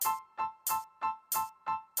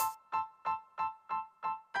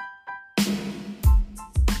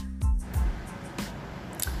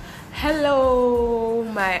Hello,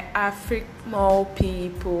 my African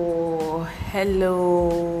people.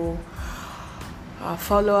 Hello, our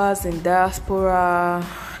followers in diaspora,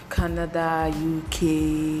 Canada,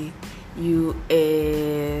 UK,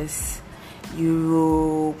 US,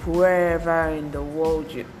 Europe, wherever in the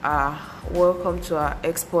world you are. Welcome to our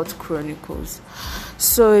Export Chronicles.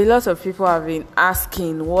 So, a lot of people have been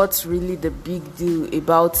asking what's really the big deal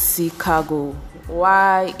about sea cargo.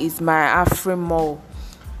 Why is my Afrimall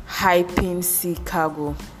hyping sea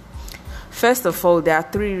cargo? First of all, there are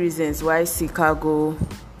three reasons why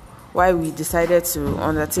we decided to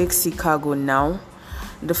undertake sea cargo now.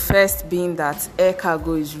 The first being that air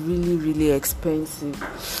cargo is really expensive.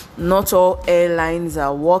 Not all airlines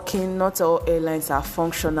are working, not all airlines are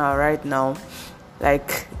functional right now.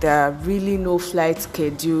 Like, there are really no flight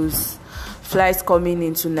schedules. Flights coming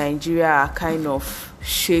into Nigeria are kind of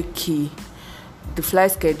shaky. The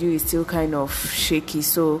flight schedule is still kind of shaky,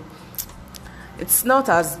 so it's not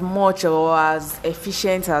as much or as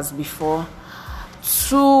efficient as before.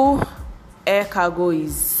 Two, air cargo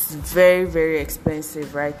is very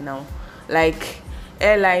expensive right now. Like,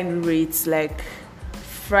 airline rates, like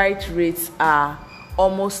freight rates are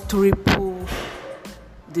almost triple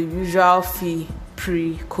the usual fee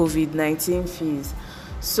pre-COVID-19 fees.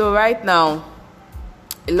 So right now,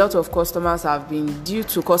 a lot of customers have been, due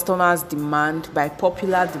to customers' demand, by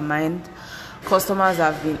popular demand, customers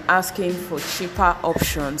have been asking for cheaper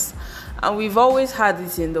options. And we've always had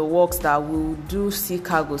it in the works that we'll do sea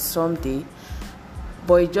cargo someday.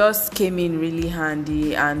 But it just came in really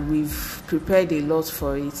handy and we've prepared a lot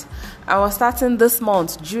for it. And we're starting this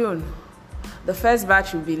month, June. The first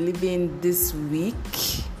batch will be leaving this week,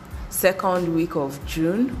 second week of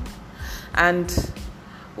June. And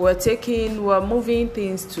we're moving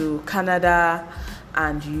things to Canada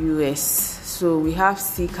and US. So we have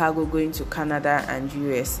sea cargo going to Canada and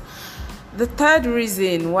US. The third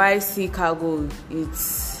reason why sea cargo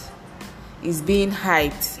is being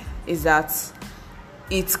hyped is that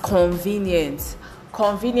it's convenient.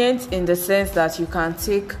 Convenient in the sense that you can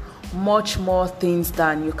take much more things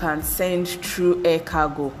than you can send through air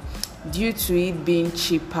cargo. Due to it being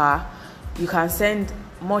cheaper, you can send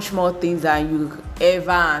much more things than you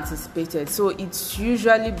ever anticipated. So it's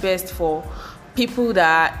usually best for people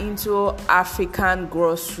that are into African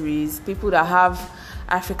groceries, people that have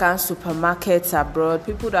African supermarkets abroad,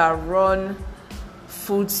 people that run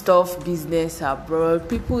foodstuff business abroad,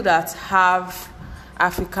 people that have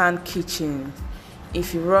African kitchen.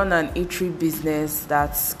 If you run an eatery business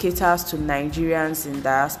that caters to Nigerians in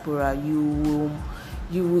diaspora, you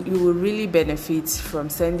will really benefit from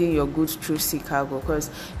sending your goods through sea cargo, because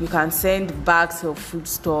you can send bags of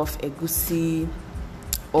foodstuff, egusi,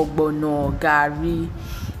 ogbono, gari,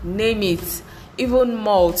 name it, even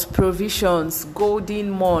malt, provisions, golden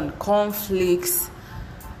morn, cornflakes,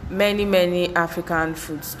 many African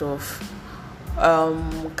foodstuff.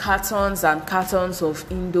 Cartons and cartons of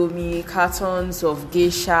Indomie, cartons of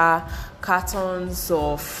Geisha, cartons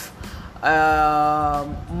of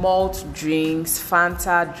malt drinks,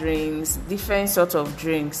 Fanta drinks, different sorts of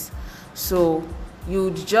drinks. So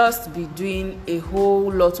you'd just be doing a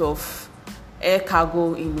whole lot of air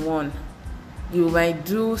cargo in one. You might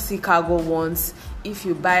do sea cargo once if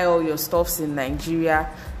you buy all your stuffs in Nigeria,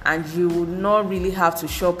 and you will not really have to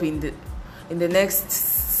shop in the next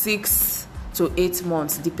 6 to 8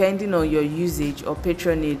 months, depending on your usage or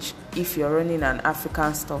patronage if you're running an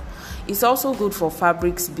African store. It's also good for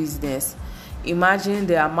fabrics business. Imagine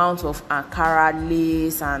the amount of Ankara,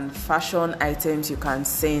 lace and fashion items you can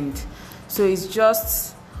send. So it's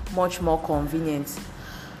just much more convenient.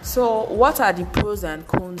 So what are the pros and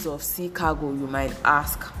cons of sea cargo, you might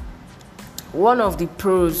ask? One of the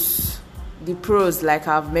pros like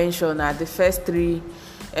I've mentioned, are the first three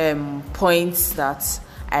points that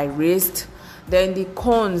I raised. Then the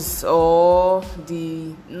cons, or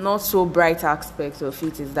the not so bright aspect of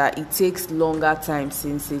it, is that it takes longer time.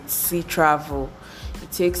 Since it's sea travel,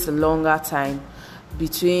 it takes a longer time.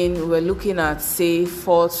 We're looking at, say,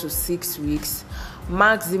 4 to 6 weeks,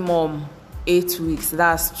 maximum 8 weeks,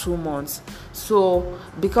 that's 2 months. So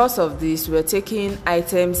because of this, we're taking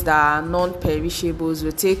items that are non-perishables.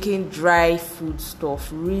 We're taking dry food stuff,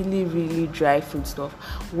 really dry food stuff,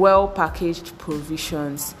 well packaged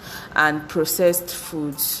provisions and processed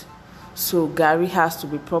foods. So gari has to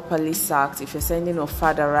be properly sacked. If you're sending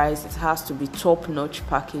ofada rice, it has to be top-notch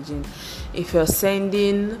packaging. If you're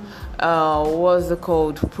sending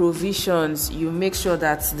provisions, you make sure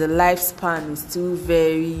that the lifespan is still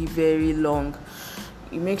very long.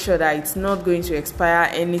 You make sure that it's not going to expire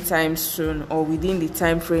anytime soon, or within the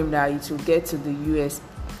time frame that it will get to the US.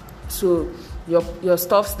 So your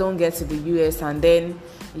stuffs don't get to the US, and then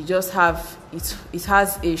you just have it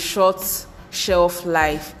has a short shelf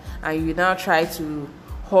life, and you now try to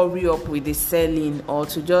hurry up with the selling or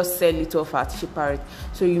to just sell it off at cheaper rate.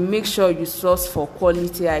 So you make sure you source for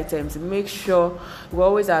quality items. Make sure, we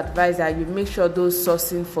always advise that you make sure those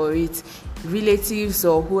sourcing for it, relatives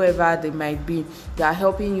or whoever they might be, they are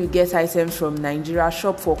helping you get items from Nigeria,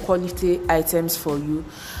 shop for quality items for you,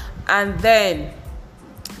 and then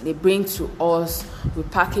they bring to us, we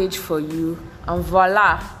package for you, and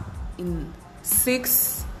voila, in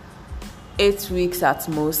 6-8 weeks at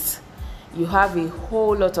most, you have a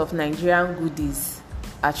whole lot of Nigerian goodies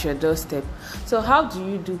at your doorstep. So how do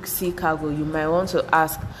you do sea cargo, you might want to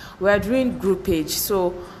ask? We're doing groupage.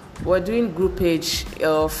 So we're doing groupage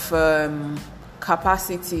of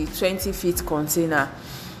capacity 20 feet container,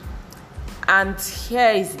 and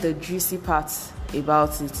here is the juicy part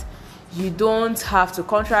about it. You don't have to,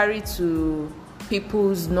 contrary to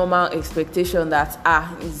people's normal expectation that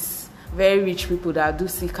it's very rich people that do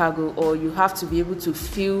sea cargo, or you have to be able to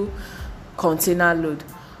fill container load.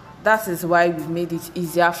 That is why we've made it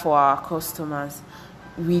easier for our customers.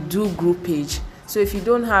 We do groupage. So if you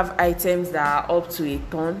don't have items that are up to a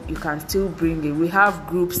ton, you can still bring it. We have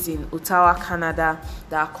groups in Ottawa, Canada,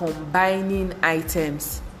 that are combining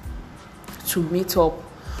items to meet up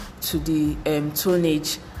to the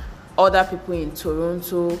tonnage. Other people in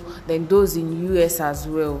Toronto, then those in US as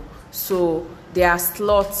well. So there are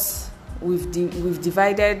slots. We've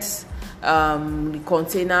divided the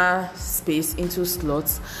container space into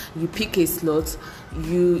slots. You pick a slot.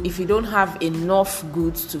 If you don't have enough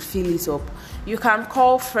goods to fill it up, you can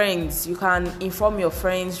call friends. You can inform your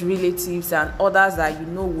friends, relatives, and others that you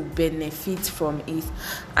know will benefit from it,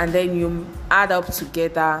 and then you add up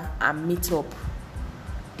together and meet up.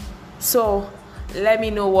 So let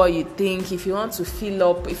me know what you think. If you want to fill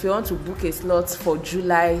up, if you want to book a slot for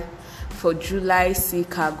July sea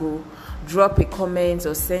cargo, drop a comment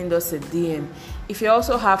or send us a DM. If you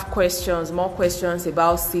also have more questions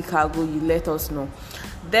about sea cargo, you let us know.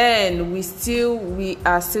 Then we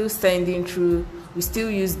are still sending through. We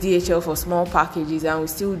still use DHL for small packages, and we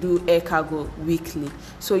still do air cargo weekly.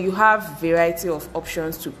 So you have variety of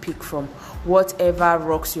options to pick from. Whatever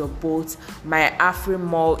rocks your boat, my Afri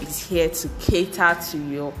Mall is here to cater to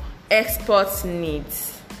your export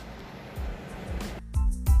needs.